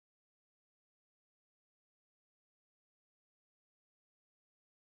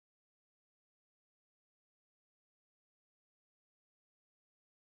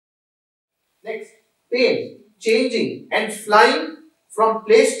Next, pain, changing and flying from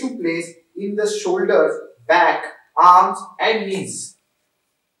place to place in the shoulders, back, arms and knees.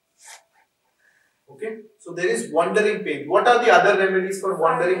 Okay, so there is wandering pain. What are the other remedies for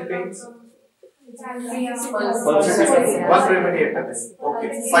wandering pains? One remedy at a time. Okay,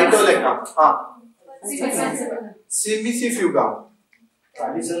 Phytoleca, Simicifuga,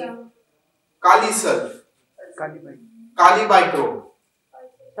 Kalisal, Calibicro,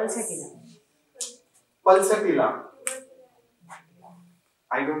 Pulsatilla.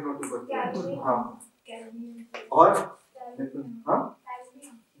 I don't know to what. Or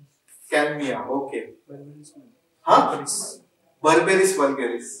Calmia. Okay. Berberis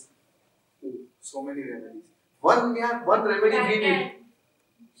vulgaris. So many remedies. One remedy we need.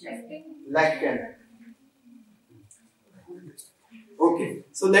 Laccan. Okay.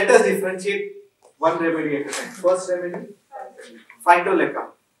 So let us differentiate one remedy at a time. First remedy,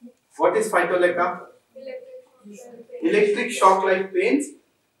 Phytoleca. What is Phytoleca? Electric shock like pains.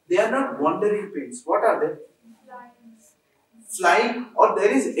 They are not wandering pains. What are they? Flying, or there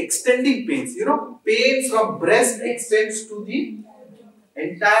is extending pains. You know, pain from breast extends to the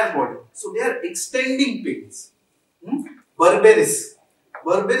entire body. So they are extending pains. Berberis.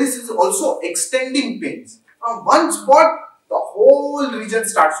 Berberis is also extending pains. From one spot, the whole region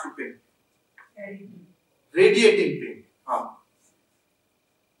starts to pain. Radiating pain.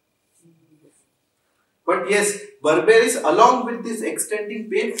 But yes, Berberis along with this extending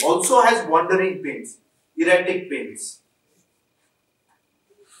pain also has wandering pains, erratic pains.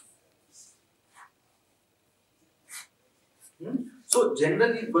 So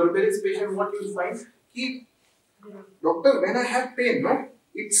generally, Berberis patient, what you find, doctor, when I have pain, no,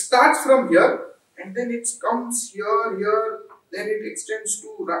 it starts from here and then it comes here, then it extends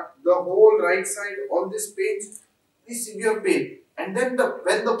to the whole right side. All these pains, this severe pain, and then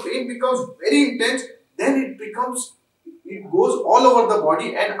when the pain becomes very intense, then it goes all over the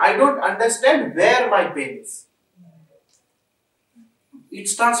body, and I don't understand where my pain is. It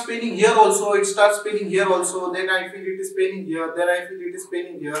starts paining here also, it starts paining here also, then I feel it is paining here, then I feel it is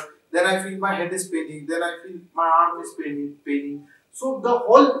paining here, then I feel my head is paining, then I feel my arm is paining. So the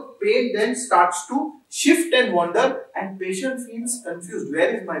whole pain then starts to shift and wander, and patient feels confused.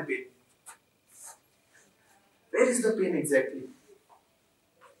 Where is my pain? Where is the pain exactly?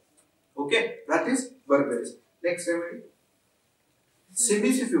 Okay, that is Berberis. Next remedy,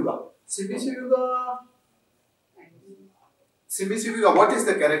 Simicifuga. Simicifuga, what is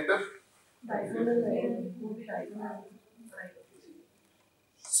the character?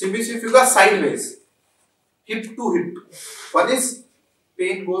 Simicifuga sideways, hip to hip. One is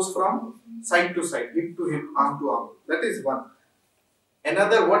pain goes from side to side, hip to hip, arm to arm. That is one.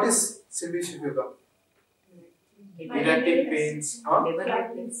 Another, what is Simicifuga? Erratic pains.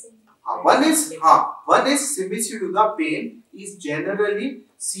 One is Simicifuga pain is generally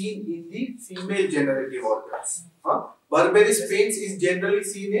seen in the female generative organs. Berberis pains is generally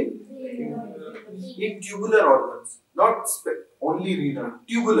seen in tubular organs, not only renal.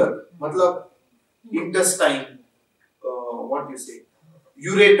 Tubular, matlab intestine, what you say,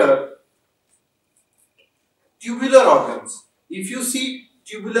 ureter, tubular organs. If you see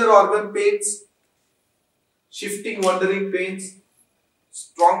tubular organ pains, shifting, wandering pains,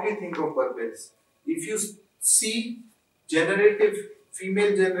 strongly think of Berberis. If you see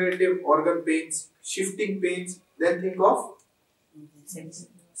female generative organ pains, shifting pains, then think of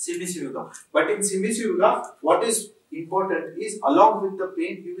Simicifuga. But in Simicifuga, what is important is along with the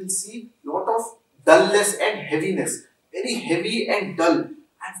pain, you will see lot of dullness and heaviness. Very heavy and dull.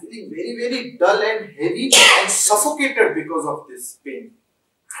 I am feeling very, very dull and heavy and suffocated because of this pain.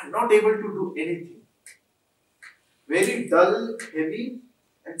 I am not able to do anything. Very dull, heavy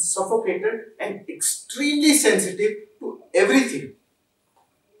and suffocated and extremely sensitive to everything.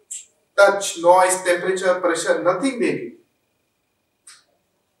 Touch, noise, temperature, pressure, nothing they need.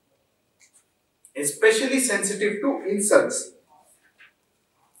 Especially sensitive to insults.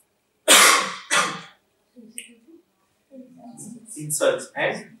 Insults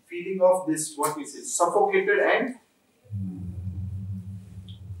and feeling of this, what we say, suffocated and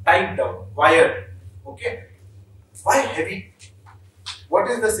tied down, wired. Okay. Why heavy? What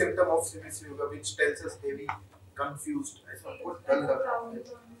is the symptom of Simicifuga which tells us heavy, confused?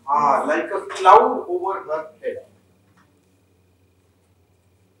 Like a cloud over her head.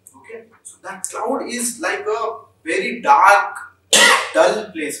 Okay, so that cloud is like a very dark, dull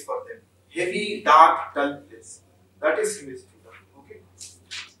place for them. Heavy, dark, dull place. That is Simicifuga. Okay.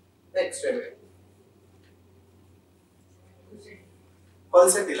 Next remedy.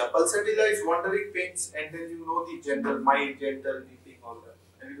 Pulsatilla. Pulsatilla is wandering pains, and then you know the gentle, mild, gentle, weeping, all that.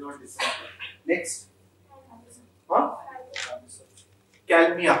 I will not discuss that. Next. Huh?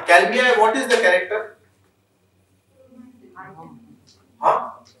 Calmia. Calmia, what is the character?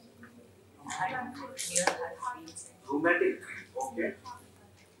 Huh? Rheumatic. Okay.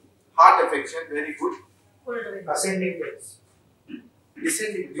 Heart affection, very good. Ascending pains.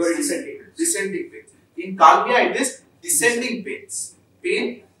 Descending pains. In Calmia, it is descending pains.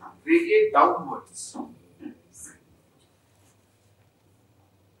 Pain radiate downwards.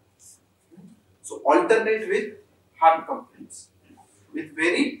 So alternate with heart complaints with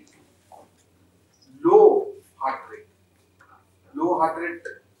very low heart rate. Low heart rate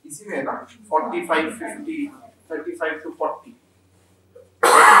इसी में है ना 45, 50, 35 to 40.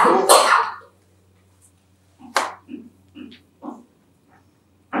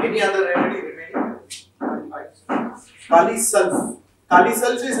 Any other remedy remaining? Kali sulf. Kali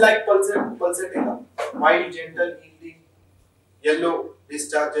sulf is like pulsatilla. Mild, gentle, healing, yellow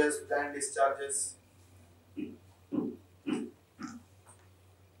discharges, bland discharges.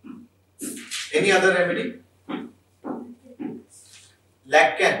 Any other remedy?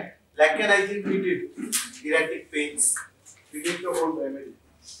 Laccan. Laccan, I think we did. Erratic pains. We did the whole remedy.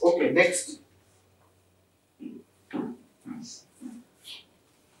 Okay, next.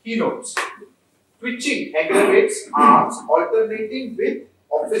 Keynotes. Twitching aggravates arms alternating with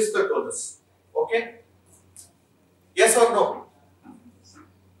opisthotonus. Okay? Yes or no?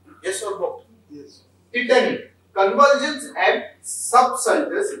 Yes or no? Yes. Tetany. Convulsions and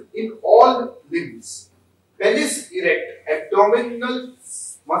subsultus in all limbs. Pelvis erect. Abdominal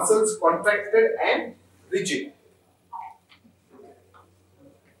muscles contracted and rigid.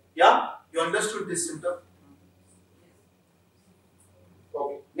 Yeah? You understood this symptom?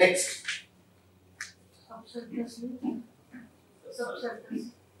 Okay. Next.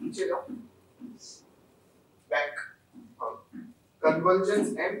 Back.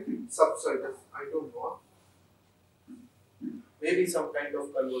 Convulsions and subsultus. I don't know. Maybe some kind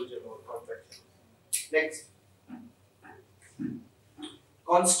of convulsion or contraction. Next.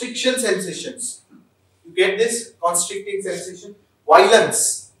 Constriction sensations. You get this? Constricting sensation.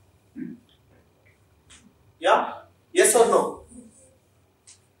 Violence. Yeah? Yes or no?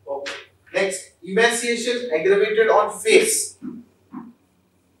 Okay. Next. Emaciation aggravated on face.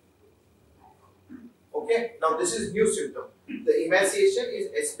 Okay. Now this is new symptom. The emaciation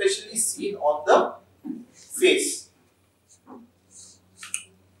is especially seen on the face.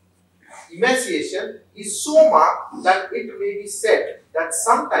 Emaciation is so marked that it may be said that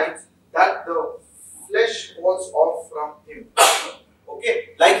sometimes that the flesh falls off from him.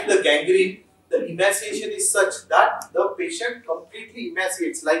 Okay, like the gangrene, the emaciation is such that the patient completely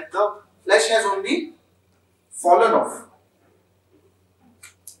emaciates, like the flesh has only fallen off.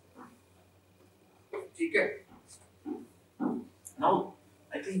 Okay. Now,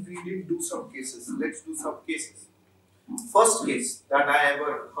 I think we did do some cases. Let's do some cases. First case that I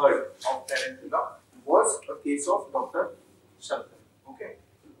ever heard of Tarentula was a case of Dr. Shrikant. Okay.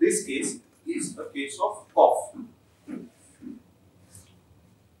 This case is a case of cough.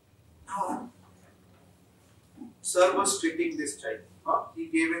 Now, sir was treating this child. He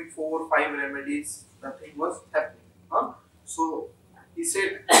gave him 4 or 5 remedies. Nothing was happening. So, he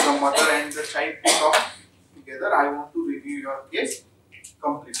said the mother and the child come together. I want to review your case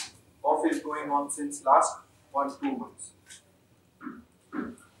completely. Cough is going on since last 1-2 months.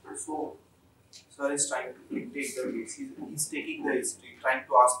 So, sir is trying to take the case. He's taking the history, trying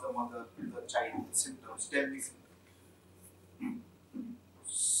to ask the mother, the child, the symptoms, tell me symptoms.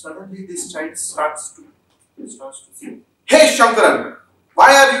 Suddenly, this child starts to say, "Hey Shankaran,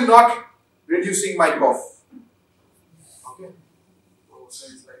 why are you not reducing my cough?" Okay. So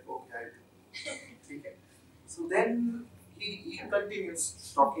he's like, "Okay, I will." Okay. So then he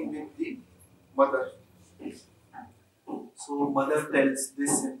continues talking with the mother. So mother tells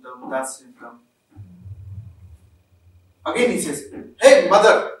this symptom, that symptom. Again he says, "Hey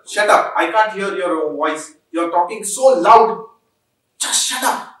mother, shut up. I can't hear your own voice. You're talking so loud. Just shut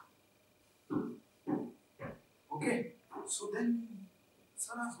up." Okay. So then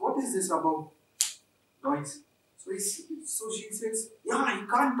son asks, "What is this about noise?" So she says, "Yeah, he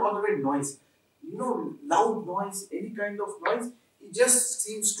can't tolerate noise. You know, loud noise, any kind of noise, he just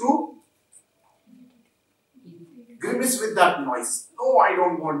seems to grimace with that noise. No, I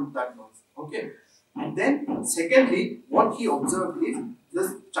don't want that noise." Okay. And then, secondly, what he observed is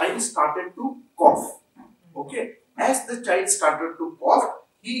the child started to cough. Okay. As the child started to cough,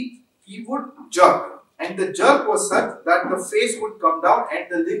 he would jerk. And the jerk was such that the face would come down and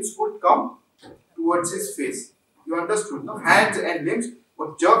the limbs would come towards his face. You understood? No? Hands and limbs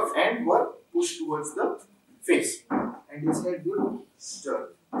were jerked and were pushed towards the face. And his head would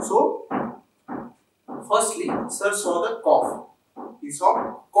jerk. So, Firstly, sir saw the cough. He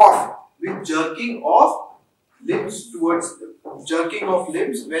saw cough with jerking of limbs towards jerking of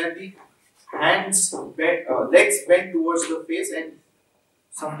limbs where the hands bent, legs bent towards the face and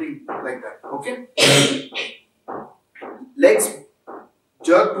something like that. Okay, legs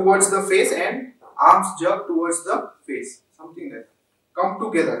jerk towards the face and arms jerk towards the face. Something like that. Come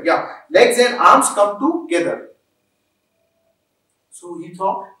together. Yeah, legs and arms come together. So he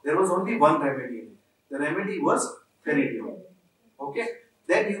thought there was only one remedy in it. The remedy was Theridion. Okay.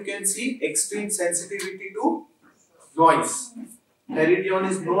 Then you can see extreme sensitivity to noise. Theridion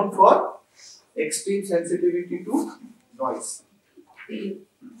is known for extreme sensitivity to noise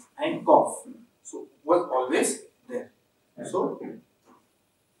and cough. So was always there. So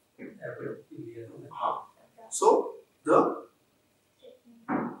the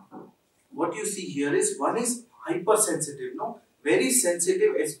what you see here is one is hypersensitive, no, very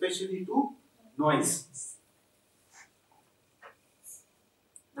sensitive, especially to noise.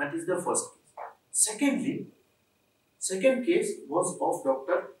 That is the first case. Second case was of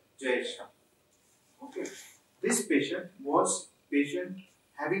Dr. Jayesham. Okay, this patient was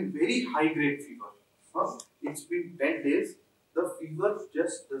having very high grade fever. It's been 10 days. The fever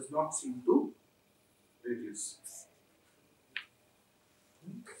just does not seem to reduce.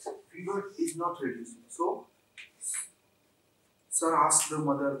 Fever is not reducing. So, sir asked the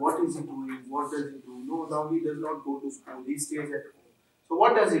mother, what is he doing? What does he do? No, now he does not go to school. He stays at home. So,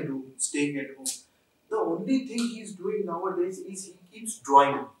 what does he do? Staying at home. The only thing he is doing nowadays is he keeps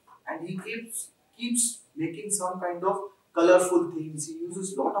drawing and he keeps making some kind of colorful things. He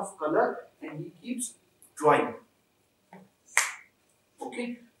uses lot of color and he keeps drawing.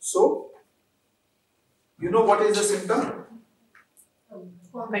 Okay, so you know what is the symptom?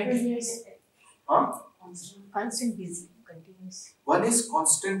 Continuous. Huh? Constant busy. Continuous. One is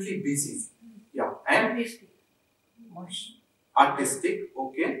constantly busy. Yeah, and artistic.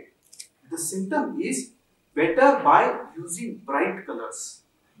 Okay. The symptom is better by using bright colors.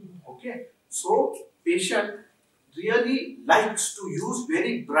 Okay. So patient really likes to use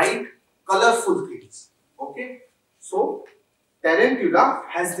very bright, colorful things. Okay. So Tarentula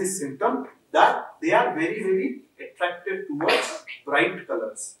has this symptom that they are very, very attracted towards bright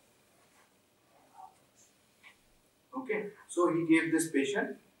colors. Okay, so he gave this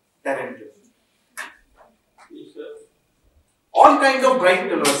patient Tarentula. All kinds of bright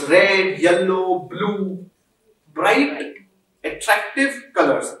colors, red, yellow, blue, bright, attractive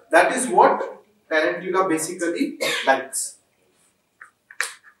colors. That is what Tarentula basically likes.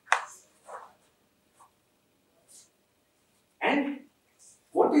 And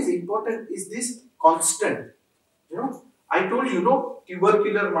what is important is this constant. You know, I told you,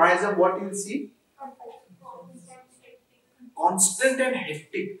 tubercular miasm, what you will see? Constant and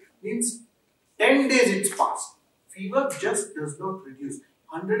hectic means 10 days it's passed. Fever just does not reduce.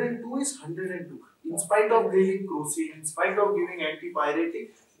 102 is 102. In spite of giving crocin, in spite of giving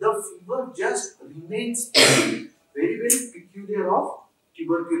antipyretic, the fever just remains very, very peculiar of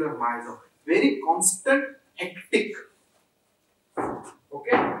tubercular miasm. Very constant, hectic.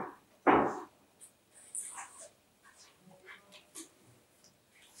 Okay.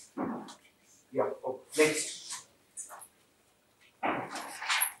 Yeah. Oh, next.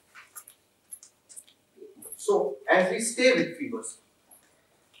 So, as we stay with fevers,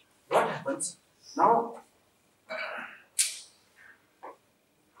 what happens now?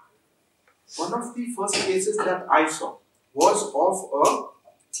 One of the first cases that I saw was of a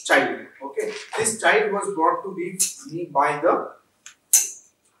child. Okay, this child was brought to me by the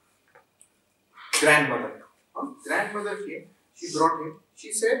grandmother. Grandmother came. She brought him.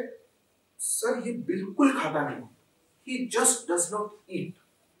 She said, "Sir, he bilkul khata nahi. He just does not eat.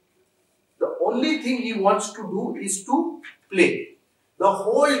 The only thing he wants to do is to play. The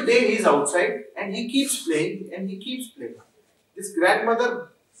whole day he is outside and he keeps playing and he keeps playing." This grandmother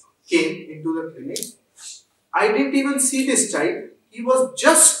came into the clinic. I didn't even see this child. He was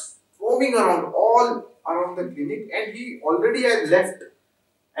just roaming around all around the clinic and he already had left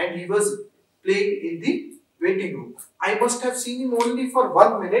and he was playing in the waiting room. I must have seen him only for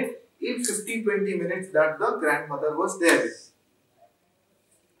 1 minute in 15-20 minutes that the grandmother was there.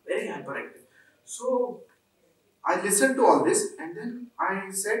 Very hyperactive. So I listened to all this and then I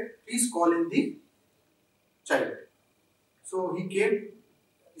said, "Please call in the child." So he came.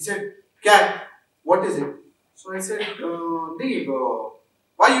 He said, "Kya? What is it?" So I said,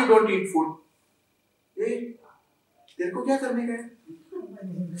 "Why you don't eat food?" "Hey, तेरे को क्या करने का है?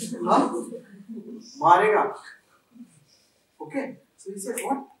 हाँ? मारेगा." Okay. So he said,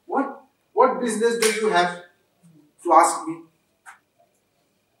 "What business do you have to ask me?"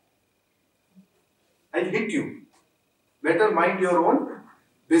 I'll hit you. Better mind your own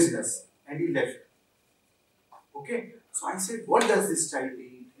business. And he left. Okay. So I said, what does this child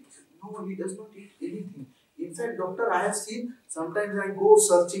eat? He said, no, he does not eat anything. In fact, doctor, I have seen, sometimes I go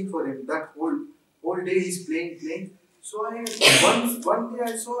searching for him. That whole day he's playing. So one day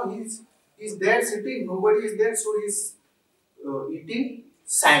I saw he's there sitting, nobody is there, so he's eating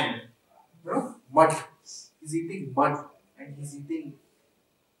sand, mud. He's eating mud and he's eating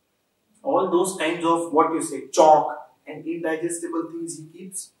all those kinds of what you say, chalk and indigestible things he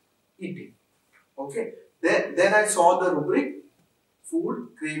keeps eating. Okay. Then I saw the rubric, food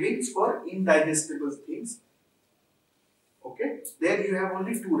cravings for indigestible things. Okay. There you have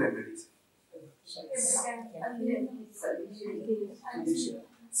only 2 remedies.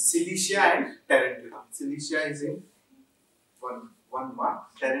 Cilicia and Tarentula. Cilicia is in 1 mark,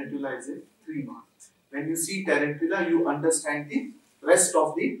 Tarentula is in 3 marks. When you see Tarentula, you understand the rest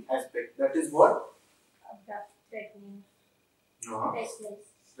of the aspect. That is what?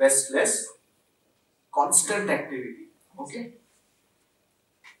 Restless, constant activity. Okay?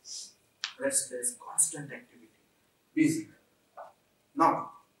 Restless, constant activity. Busy.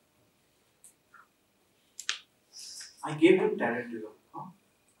 Now, I gave him Tarentula.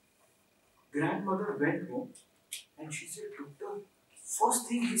 Grandmother went home and she said, doctor, first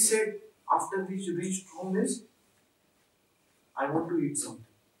thing he said after we reached home is, I want to eat something.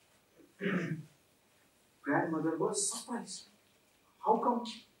 Grandmother was surprised. How come?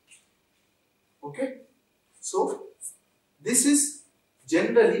 Okay. So, this is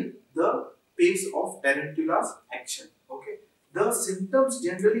generally the pace of Tarentula's action. Okay. The symptoms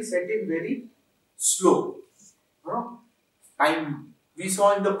generally set in very slow. Time. We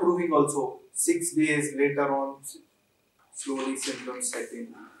saw in the proving also, 6 days later on, slowly symptoms set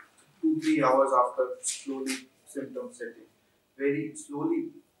in. 2-3 hours after, slowly symptoms set in. Very slowly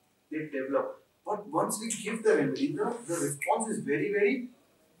they develop. But once we give the remedy, the response is very, very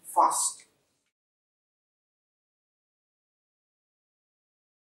fast.